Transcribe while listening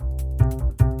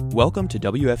Welcome to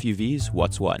WFUV's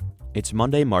What's What. It's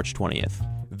Monday, March 20th.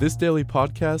 This daily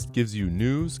podcast gives you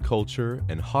news, culture,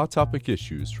 and hot topic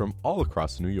issues from all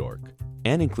across New York.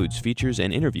 And includes features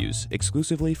and interviews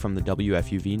exclusively from the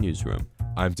WFUV newsroom.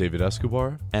 I'm David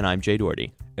Escobar. And I'm Jay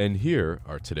Doherty. And here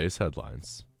are today's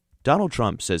headlines. Donald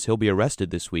Trump says he'll be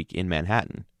arrested this week in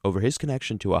Manhattan over his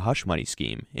connection to a hush money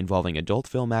scheme involving adult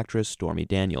film actress Stormy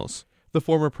Daniels. The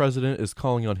former president is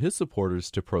calling on his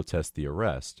supporters to protest the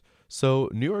arrest. So,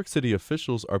 New York City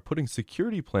officials are putting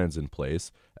security plans in place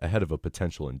ahead of a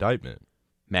potential indictment.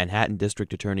 Manhattan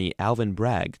District Attorney Alvin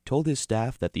Bragg told his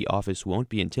staff that the office won't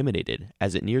be intimidated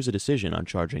as it nears a decision on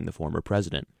charging the former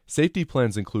president. Safety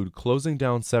plans include closing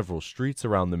down several streets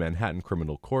around the Manhattan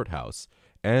Criminal Courthouse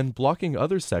and blocking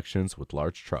other sections with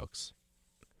large trucks.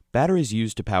 Batteries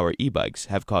used to power e-bikes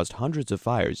have caused hundreds of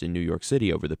fires in New York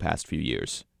City over the past few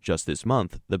years. Just this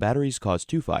month, the batteries caused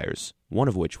 2 fires, one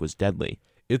of which was deadly.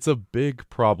 It's a big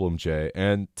problem, Jay,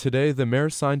 and today the mayor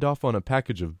signed off on a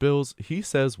package of bills he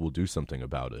says will do something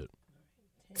about it.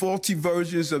 Faulty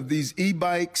versions of these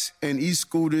e-bikes and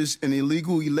e-scooters and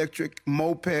illegal electric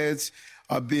mopeds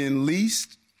are being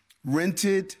leased,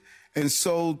 rented, and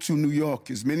sold to New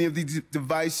Yorkers. Many of these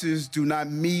devices do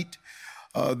not meet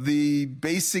the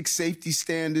basic safety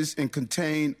standards and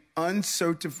contain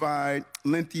uncertified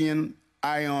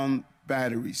lithium-ion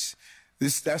batteries.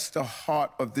 That's the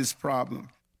heart of this problem.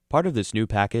 Part of this new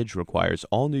package requires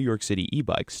all New York City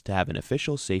e-bikes to have an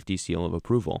official safety seal of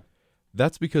approval.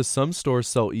 That's because some stores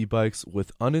sell e-bikes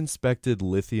with uninspected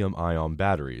lithium-ion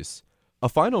batteries. A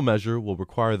final measure will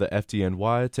require the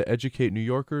FDNY to educate New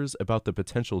Yorkers about the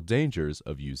potential dangers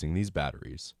of using these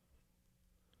batteries.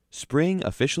 Spring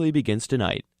officially begins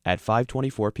tonight at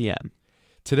 5:24 p.m.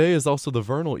 Today is also the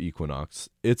vernal equinox.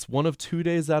 It's one of 2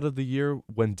 days out of the year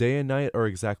when day and night are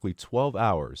exactly 12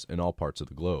 hours in all parts of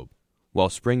the globe. While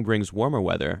spring brings warmer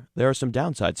weather, there are some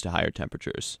downsides to higher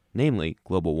temperatures, namely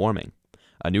global warming.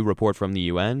 A new report from the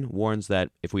UN warns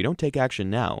that if we don't take action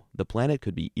now, the planet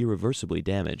could be irreversibly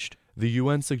damaged. The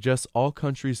UN suggests all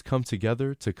countries come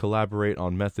together to collaborate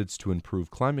on methods to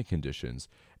improve climate conditions,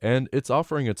 and it's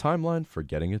offering a timeline for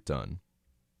getting it done.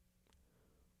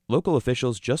 Local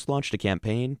officials just launched a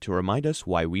campaign to remind us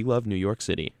why we love New York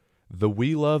City. The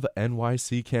We Love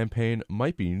NYC campaign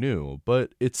might be new,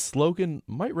 but its slogan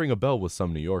might ring a bell with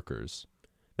some New Yorkers.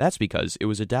 That's because it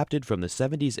was adapted from the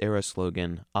 70s-era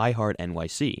slogan, I Heart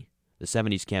NYC. The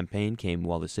 70s campaign came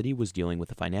while the city was dealing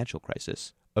with a financial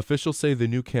crisis. Officials say the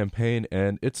new campaign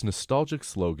and its nostalgic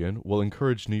slogan will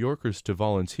encourage New Yorkers to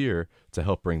volunteer to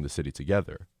help bring the city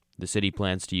together. The city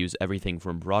plans to use everything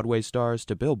from Broadway stars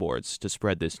to billboards to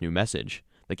spread this new message.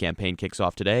 The campaign kicks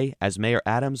off today as Mayor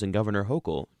Adams and Governor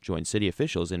Hochul join city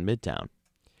officials in Midtown.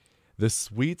 The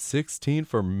Sweet 16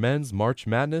 for men's March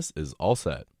Madness is all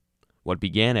set. What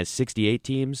began as 68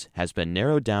 teams has been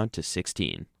narrowed down to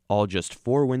 16, all just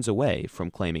 4 wins away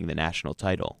from claiming the national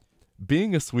title.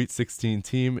 Being a Sweet 16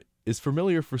 team is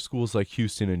familiar for schools like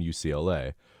Houston and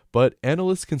UCLA, but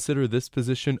analysts consider this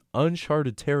position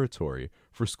uncharted territory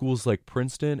for schools like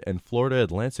Princeton and Florida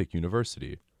Atlantic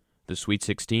University. The Sweet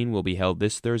 16 will be held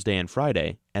this Thursday and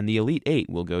Friday, and the Elite 8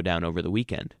 will go down over the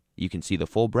weekend. You can see the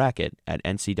full bracket at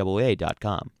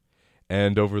ncaa.com.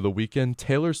 And over the weekend,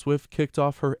 Taylor Swift kicked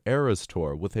off her Eras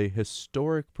Tour with a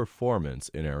historic performance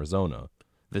in Arizona.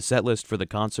 The setlist for the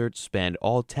concert spanned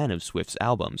all 10 of Swift's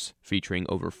albums, featuring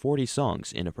over 40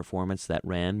 songs in a performance that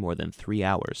ran more than 3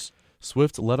 hours.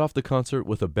 Swift led off the concert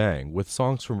with a bang with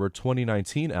songs from her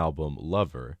 2019 album,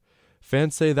 Lover.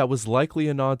 Fans say that was likely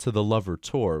a nod to the Lover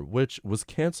tour, which was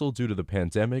canceled due to the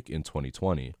pandemic in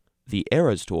 2020. The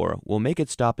Eras Tour will make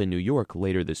its stop in New York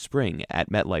later this spring at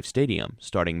MetLife Stadium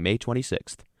starting May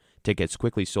 26th. Tickets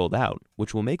quickly sold out,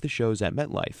 which will make the shows at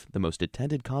MetLife the most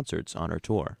attended concerts on her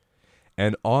tour.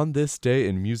 And on this day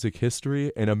in music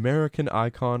history, an American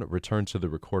icon returned to the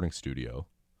recording studio.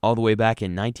 All the way back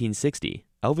in 1960,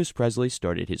 Elvis Presley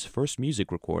started his first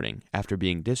music recording after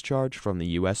being discharged from the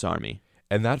U.S. Army.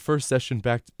 And that first session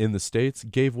back in the States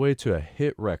gave way to a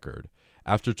hit record.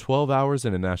 After 12 hours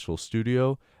in a Nashville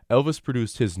studio, Elvis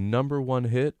produced his #1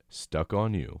 hit, Stuck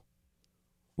on You.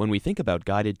 When we think about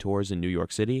guided tours in New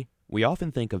York City, we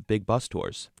often think of big bus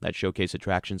tours that showcase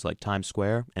attractions like Times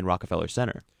Square and Rockefeller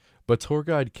Center. But tour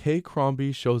guide Kay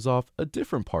Crombie shows off a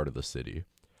different part of the city.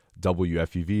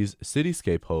 WFUV's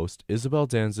Cityscape host Isabel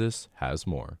Danzis has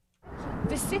more.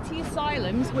 The city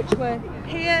asylums, which were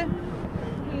here,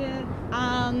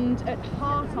 and at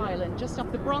Hart Island, just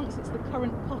off the Bronx, it's the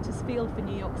current Potter's Field for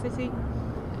New York City.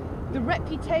 The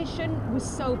reputation was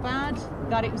so bad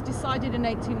that it was decided in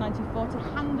 1894 to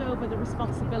hand over the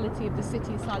responsibility of the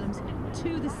city asylums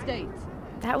to the state.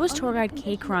 That was tour guide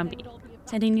Kay Crombie,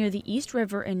 standing near the East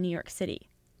River in New York City.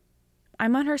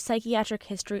 I'm on her Psychiatric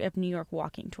History of New York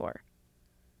walking tour.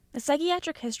 The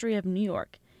Psychiatric History of New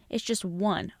York is just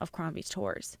one of Crombie's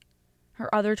tours.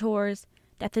 Her other tours,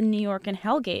 Death in New York and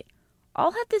Hellgate,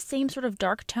 all have the same sort of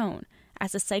dark tone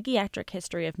as the Psychiatric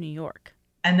History of New York.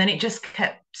 And then it just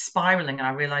kept spiraling, and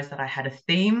I realized that I had a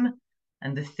theme,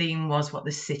 and the theme was what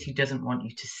the city doesn't want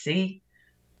you to see.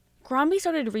 Crombie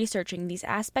started researching these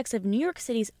aspects of New York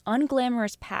City's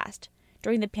unglamorous past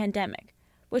during the pandemic,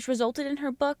 which resulted in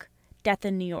her book, Death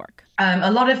in New York.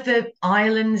 A lot of the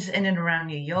islands in and around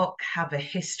New York have a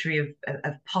history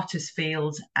of Potter's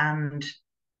Fields and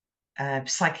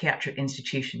psychiatric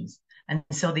institutions. And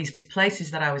so these places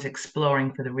that I was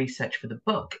exploring for the research for the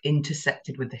book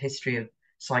intersected with the history of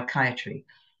psychiatry.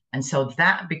 And so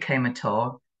that became a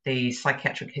tour, the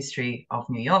Psychiatric History of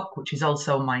New York, which is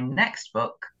also my next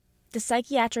book. The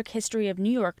Psychiatric History of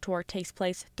New York tour takes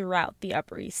place throughout the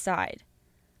Upper East Side.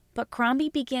 But Crombie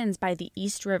begins by the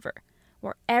East River,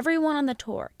 where everyone on the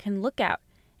tour can look out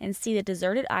and see the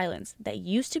deserted islands that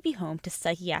used to be home to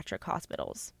psychiatric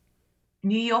hospitals.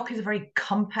 New York is a very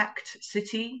compact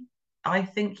city. I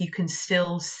think you can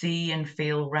still see and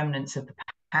feel remnants of the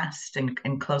past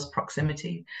in close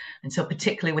proximity. And so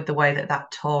particularly with the way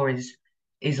that tour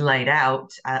is laid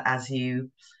out, as you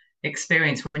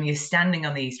experience when you're standing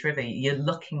on the East River, you're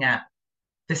looking at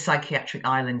the psychiatric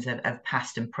islands of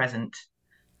past and present.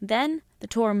 Then the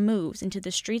tour moves into the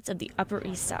streets of the Upper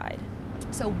East Side.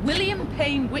 So William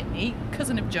Payne Whitney,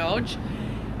 cousin of George,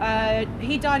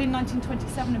 he died in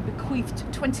 1927 and bequeathed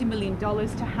 $20 million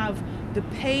to have the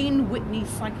Payne Whitney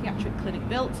Psychiatric Clinic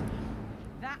built.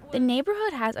 The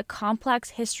neighborhood has a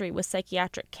complex history with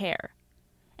psychiatric care,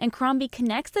 and Crombie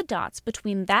connects the dots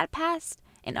between that past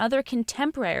and other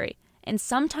contemporary and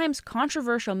sometimes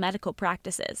controversial medical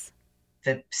practices.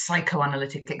 The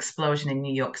psychoanalytic explosion in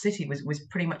New York City was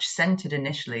pretty much centered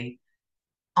initially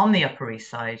on the Upper East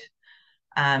Side.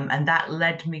 And that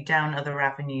led me down other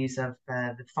avenues of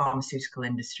the pharmaceutical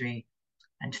industry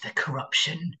and the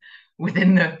corruption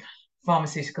within the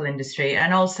pharmaceutical industry,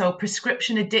 and also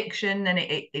prescription addiction, and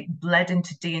it bled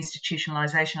into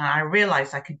deinstitutionalization. And I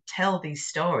realized I could tell these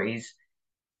stories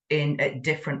at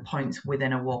different points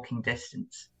within a walking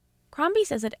distance. Crombie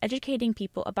says that educating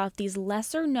people about these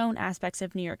lesser-known aspects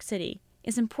of New York City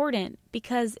is important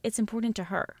because it's important to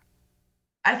her.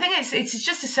 I think it's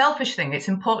just a selfish thing. It's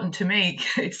important to me.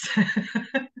 It's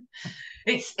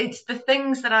it's the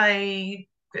things that I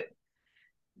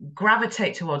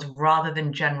gravitate towards rather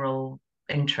than general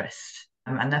interest.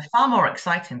 And they're far more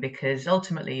exciting because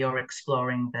ultimately you're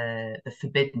exploring the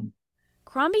forbidden.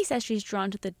 Crombie says she's drawn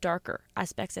to the darker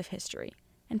aspects of history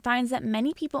and finds that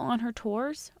many people on her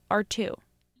tours are too.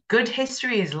 Good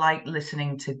history is like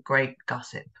listening to great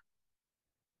gossip.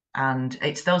 And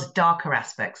it's those darker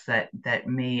aspects that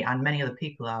me and many other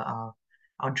people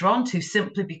are drawn to,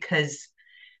 simply because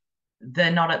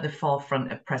they're not at the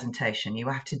forefront of presentation. You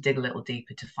have to dig a little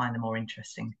deeper to find the more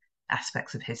interesting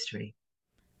aspects of history.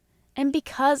 And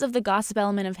because of the gossip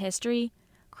element of history,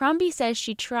 Crombie says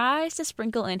she tries to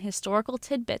sprinkle in historical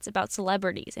tidbits about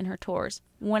celebrities in her tours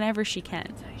whenever she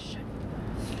can.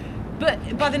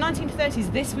 But by the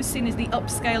 1930s, this was seen as the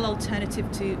upscale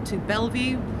alternative to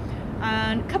Bellevue.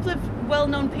 And a couple of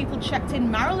well-known people checked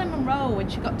in. Marilyn Monroe, when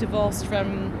she got divorced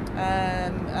from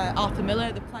Arthur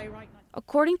Miller, the playwright.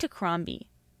 According to Crombie,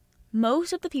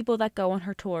 most of the people that go on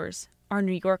her tours are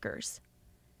New Yorkers.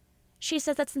 She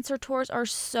says that since her tours are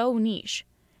so niche,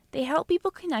 they help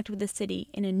people connect with the city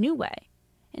in a new way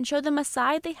and show them a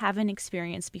side they haven't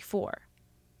experienced before.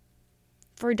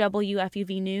 For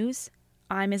WFUV News,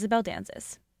 I'm Isabel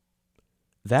Danzis.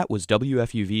 That was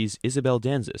WFUV's Isabel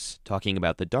Danzis talking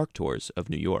about the dark tours of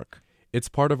New York. It's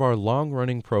part of our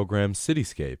long-running program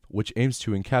Cityscape, which aims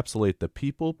to encapsulate the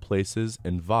people, places,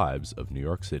 and vibes of New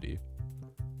York City.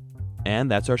 And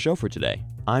that's our show for today.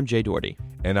 I'm Jay Doherty.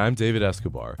 And I'm David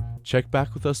Escobar. Check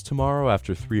back with us tomorrow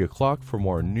after 3 o'clock for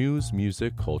more news,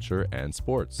 music, culture, and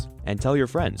sports. And tell your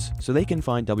friends so they can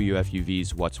find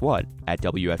WFUV's What's What at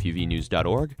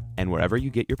WFUVnews.org and wherever you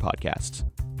get your podcasts.